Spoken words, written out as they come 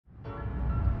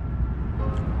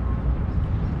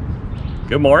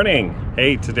Good morning.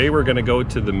 Hey, today we're going to go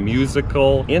to the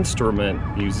Musical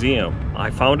Instrument Museum. I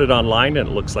found it online and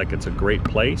it looks like it's a great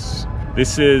place.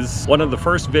 This is one of the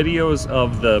first videos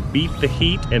of the Beat the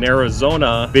Heat in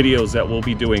Arizona videos that we'll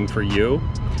be doing for you.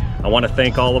 I want to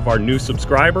thank all of our new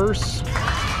subscribers.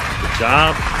 Good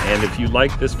job. And if you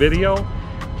like this video,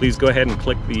 please go ahead and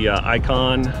click the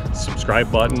icon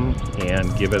subscribe button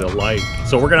and give it a like.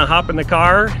 So we're gonna hop in the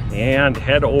car and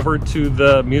head over to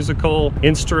the Musical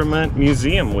Instrument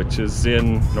Museum, which is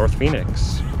in North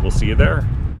Phoenix. We'll see you there.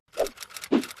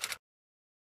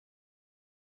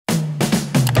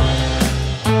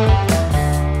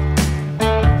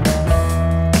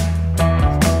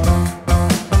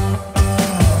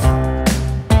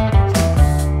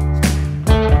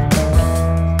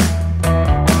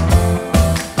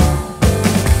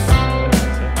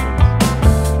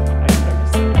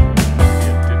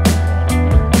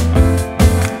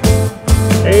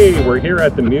 We're here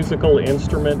at the Musical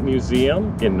Instrument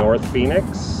Museum in North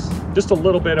Phoenix. Just a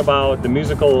little bit about the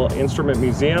Musical Instrument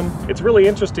Museum. It's really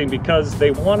interesting because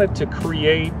they wanted to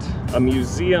create a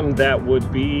museum that would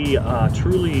be a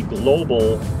truly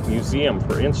global museum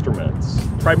for instruments,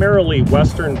 primarily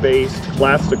Western-based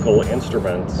classical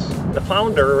instruments. The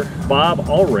founder, Bob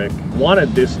Ulrich,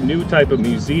 wanted this new type of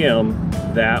museum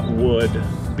that would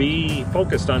be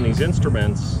focused on these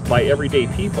instruments by everyday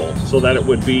people so that it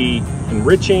would be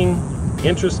enriching,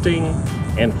 interesting,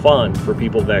 and fun for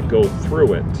people that go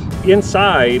through it.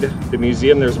 Inside the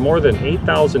museum, there's more than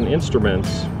 8,000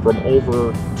 instruments from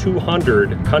over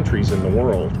 200 countries in the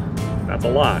world. That's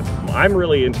a lot. I'm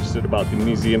really interested about the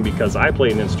museum because I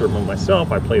play an instrument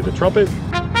myself. I play the trumpet,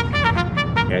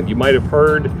 and you might have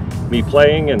heard me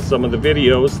playing in some of the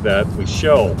videos that we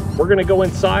show. We're gonna go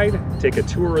inside, take a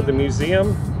tour of the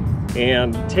museum,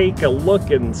 and take a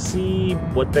look and see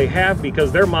what they have,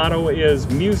 because their motto is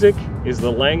music is the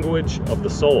language of the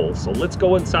soul. So let's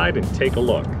go inside and take a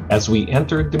look. As we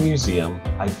entered the museum,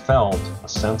 I felt a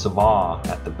sense of awe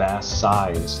at the vast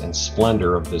size and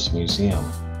splendor of this museum.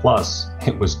 Plus,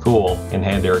 it was cool and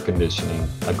had air conditioning,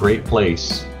 a great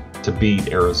place to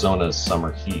beat Arizona's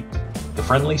summer heat. The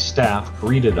friendly staff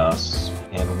greeted us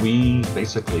and we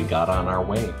basically got on our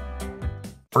way.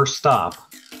 First stop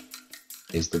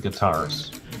is the guitars.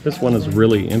 This one is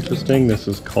really interesting. This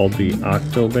is called the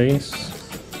octobass.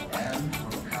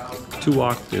 2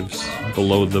 octaves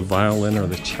below the violin or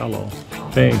the cello.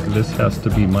 I think this has to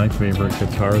be my favorite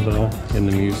guitar though in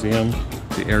the museum,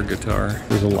 the air guitar.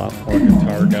 There's a lot more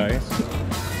guitar guys.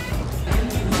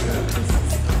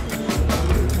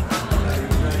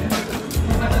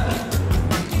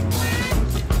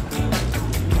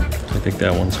 I think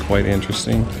that one's quite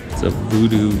interesting. It's a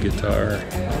voodoo guitar.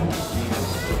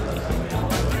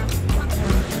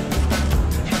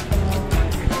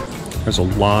 There's a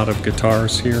lot of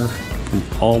guitars here from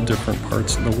all different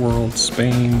parts of the world.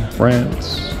 Spain,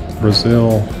 France,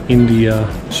 Brazil, India,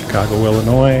 Chicago,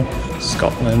 Illinois,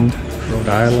 Scotland, Rhode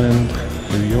Island,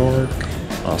 New York,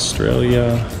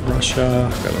 Australia, Russia,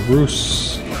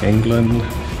 Belarus, England,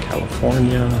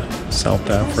 California, South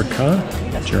Africa,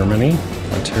 Germany,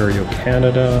 Ontario,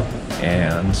 Canada,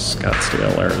 and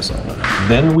Scottsdale, Arizona.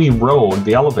 Then we rode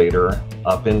the elevator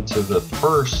up into the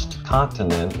first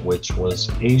continent, which was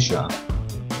Asia.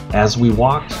 As we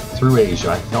walked through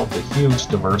Asia, I felt the huge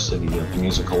diversity of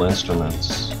musical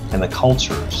instruments and the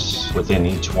cultures within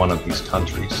each one of these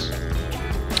countries.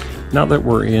 Now that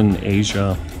we're in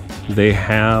Asia, they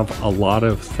have a lot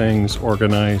of things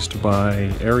organized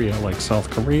by area, like South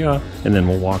Korea, and then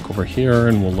we'll walk over here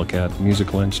and we'll look at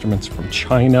musical instruments from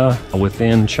China.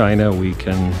 Within China, we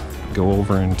can go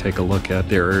over and take a look at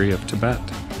their area of Tibet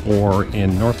or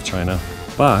in North China,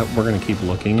 but we're going to keep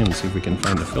looking and see if we can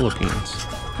find the Philippines.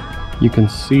 You can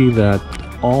see that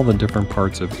all the different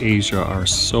parts of Asia are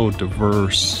so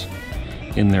diverse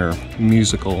in their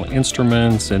musical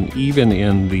instruments and even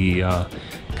in the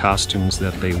costumes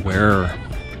that they wear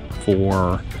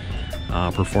for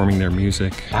performing their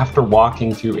music. After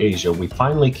walking through Asia, we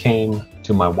finally came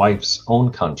to my wife's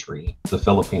own country, the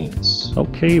Philippines.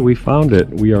 Okay, we found it.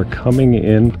 We are coming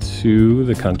into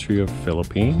the country of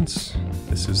Philippines.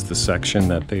 This is the section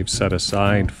that they've set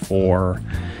aside for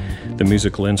the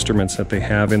musical instruments that they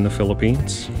have in the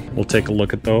Philippines. We'll take a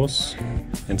look at those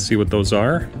and see what those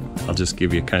are. I'll just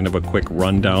give you kind of a quick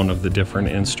rundown of the different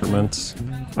instruments.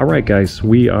 All right, guys,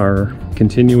 we are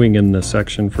continuing in the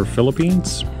section for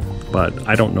Philippines, but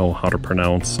I don't know how to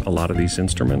pronounce a lot of these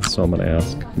instruments, so I'm going to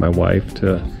ask my wife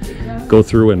to go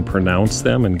through and pronounce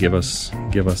them and give us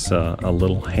a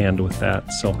little hand with that.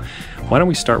 So why don't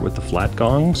we start with the flat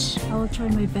gongs? I will try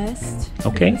my best.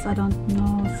 Okay. Because I don't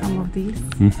know some of these.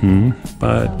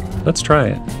 But let's try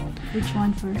it. Which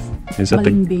one first? Is that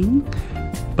the Balimbing.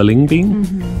 Balingbing?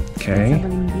 Okay. That's a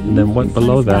balimbing. And then what This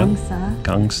below one is that? Gangsa.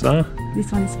 Gangsa,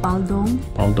 This one is Paldong.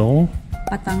 Paldong.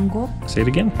 Patanggok. Say it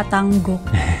again. Patanggok.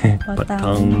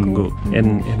 Patango.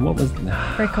 And what was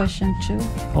Percussion too.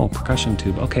 Oh, percussion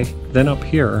tube. Okay. Then up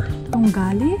here,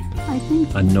 Tungali, I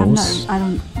think. A nose- I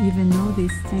don't even know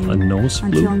this thing. a nose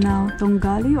Until flute. now.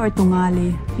 Tungali or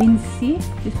Tungali. Insi.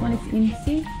 This one is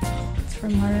Insi. It's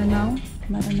from Maranao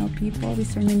people.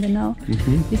 This from Mindanao.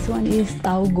 This one is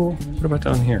Taugo. What about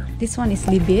down here? This one is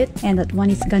Libit. And that one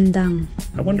is Gandang.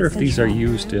 I wonder if these are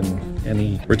used in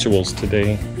any rituals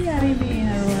today. Yeah, maybe in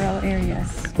rural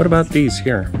areas. What about these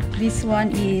here? This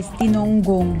one is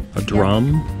Tinonggong. A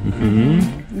drum.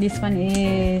 This one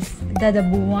is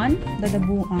Dadabuan.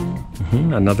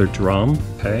 Another drum.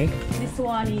 Okay. This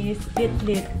one is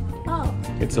Litlit. Oh.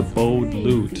 It's a bowed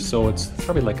lute, so it's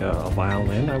probably like a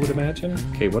violin, I would imagine.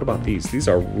 Okay, what about these? These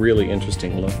are really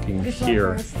interesting looking This here.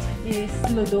 one first is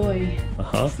Sludoy.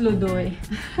 Uh-huh. Sludoy.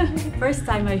 First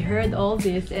time I heard all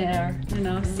this and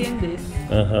seen this.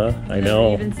 Uh-huh, I Never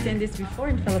know. even seen this before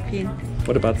in Philippines.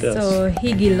 What about this? So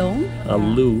Higilong. A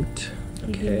lute.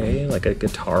 Okay, like a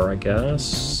guitar, I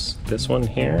guess. This one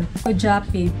here.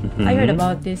 Kujapi. I heard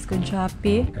about this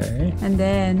Kujapi. Okay. And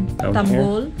then Down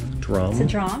Tambol. here. Drum. It's a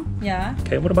drum. Yeah.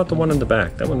 Okay, what about the one in the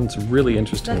back? That one's really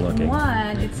interesting That looking.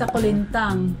 one, it's a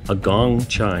kulintang. A gong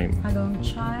chime Agong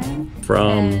chime.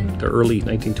 from And- the early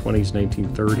 1920s,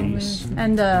 1930s.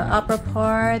 And the upper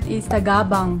part is the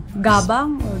gabang.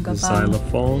 Gabang or The gabang?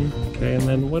 xylophone. Okay, and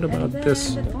then what about And then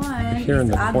this that one here in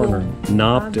is the corner? agong.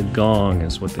 Knob de gong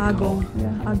is what they call Agong. it.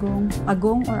 Yeah, agong.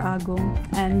 Agong or agong.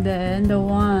 And then the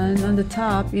one on the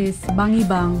top is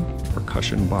bangibang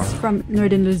Percussion bar. from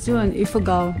Northern Luzon,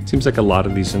 Ifugao. Seems like a lot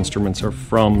of these instruments are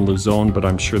from Luzon, but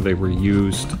I'm sure they were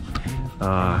used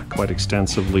quite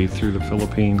extensively through the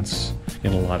Philippines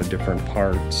in a lot of different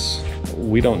parts.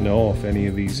 We don't know if any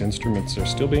of these instruments are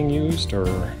still being used or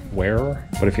where,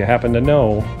 but if you happen to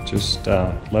know, just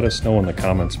let us know in the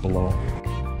comments below.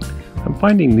 I'm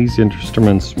finding these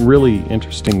instruments really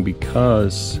interesting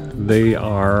because they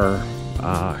are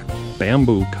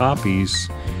bamboo copies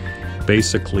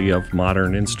basically of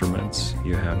modern instruments.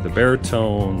 You have the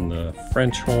baritone, the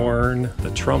French horn, the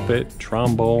trumpet,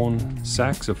 trombone,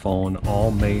 saxophone,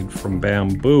 all made from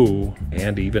bamboo,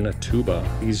 and even a tuba.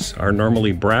 These are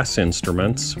normally brass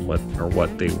instruments, what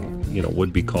they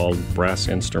would be called brass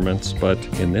instruments, but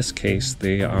in this case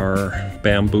they are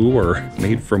bamboo or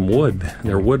made from wood.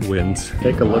 They're woodwinds.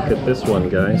 Take a look at this one,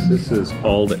 guys. This is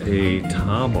called a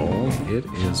tabo. It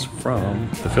is from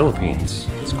the Philippines.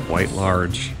 It's quite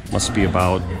large. Must be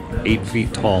about 8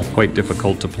 feet tall. Quite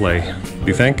difficult to play. Do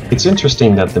you think? It's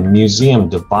interesting that the museum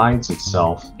divides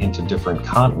itself into different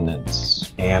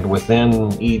continents, and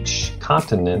within each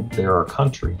continent there are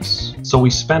countries. So we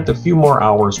spent a few more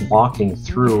hours walking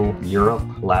through Europe,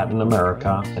 Latin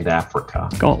America, and Africa.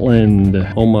 Scotland,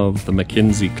 home of the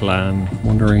Mackenzie clan.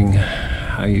 Wondering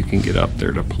how you can get up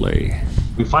there to play.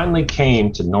 We finally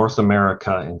came to North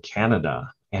America and Canada,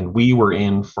 and we were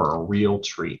in for a real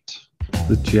treat.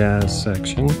 The jazz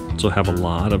section. So have a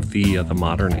lot of the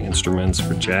modern instruments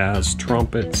for jazz: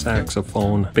 trumpet,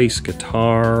 saxophone, bass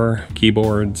guitar,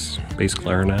 keyboards, bass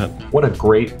clarinet. What a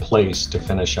great place to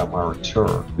finish up our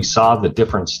tour. We saw the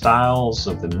different styles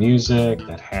of the music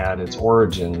that had its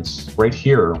origins right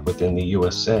here within the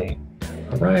USA.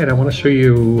 All right, I want to show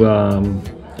you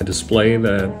a display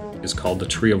that is called the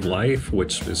Tree of Life,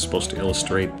 which is supposed to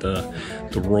illustrate the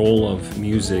role of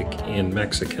music in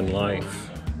Mexican life.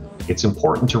 It's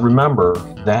important to remember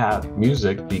that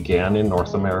music began in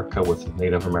North America with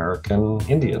Native American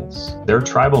Indians. Their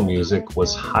tribal music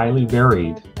was highly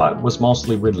varied, but was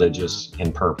mostly religious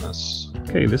in purpose.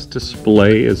 Okay, this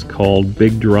display is called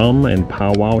Big Drum and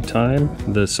Powwow Time,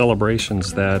 the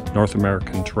celebrations that North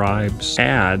American tribes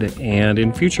had, and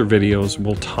in future videos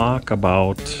we'll talk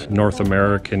about North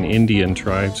American Indian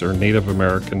tribes or Native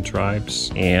American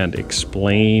tribes and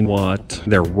explain what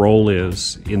their role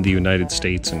is in the United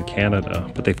States and Canada.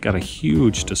 But they've got a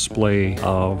huge display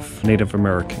of Native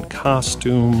American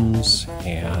costumes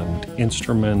and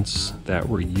instruments that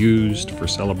were used for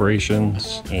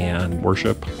celebrations and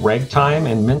worship. Ragtime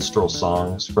and minstrel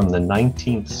songs from the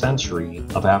 19th century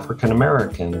of African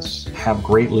Americans have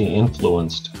greatly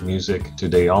influenced music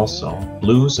today also.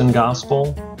 Blues and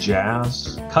gospel,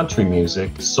 jazz, country music,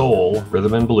 soul,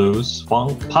 rhythm and blues,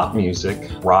 funk, pop music,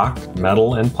 rock,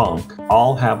 metal, and punk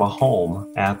all have a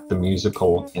home at the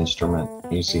Musical Instrument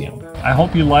Museum. I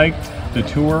hope you liked the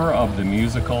tour of the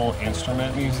Musical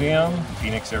Instrument Museum in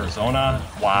Phoenix, Arizona.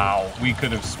 Wow, we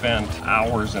could have spent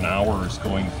hours and hours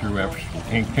going through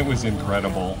everything. It was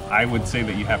incredible. I would say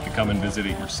that you have to come and visit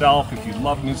it yourself. If you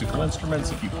love musical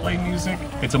instruments, if you play music,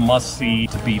 it's a must-see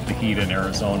to beat the heat in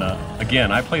Arizona.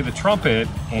 Again, I play the trumpet,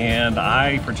 and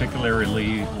I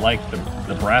particularly like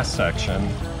the brass section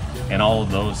and all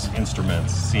of those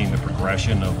instruments, seeing the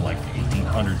progression of like the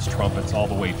 1800s trumpets all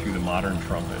the way through the modern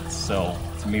trumpets. So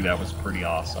to me, that was pretty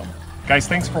awesome. Guys,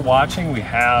 thanks for watching. We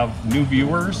have new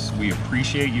viewers. We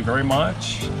appreciate you very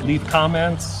much. Leave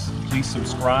comments, please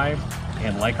subscribe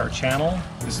and like our channel.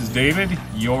 This is David,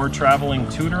 your traveling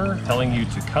tutor, telling you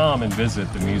to come and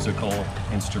visit the Musical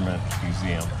Instrument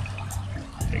Museum.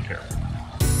 Take care.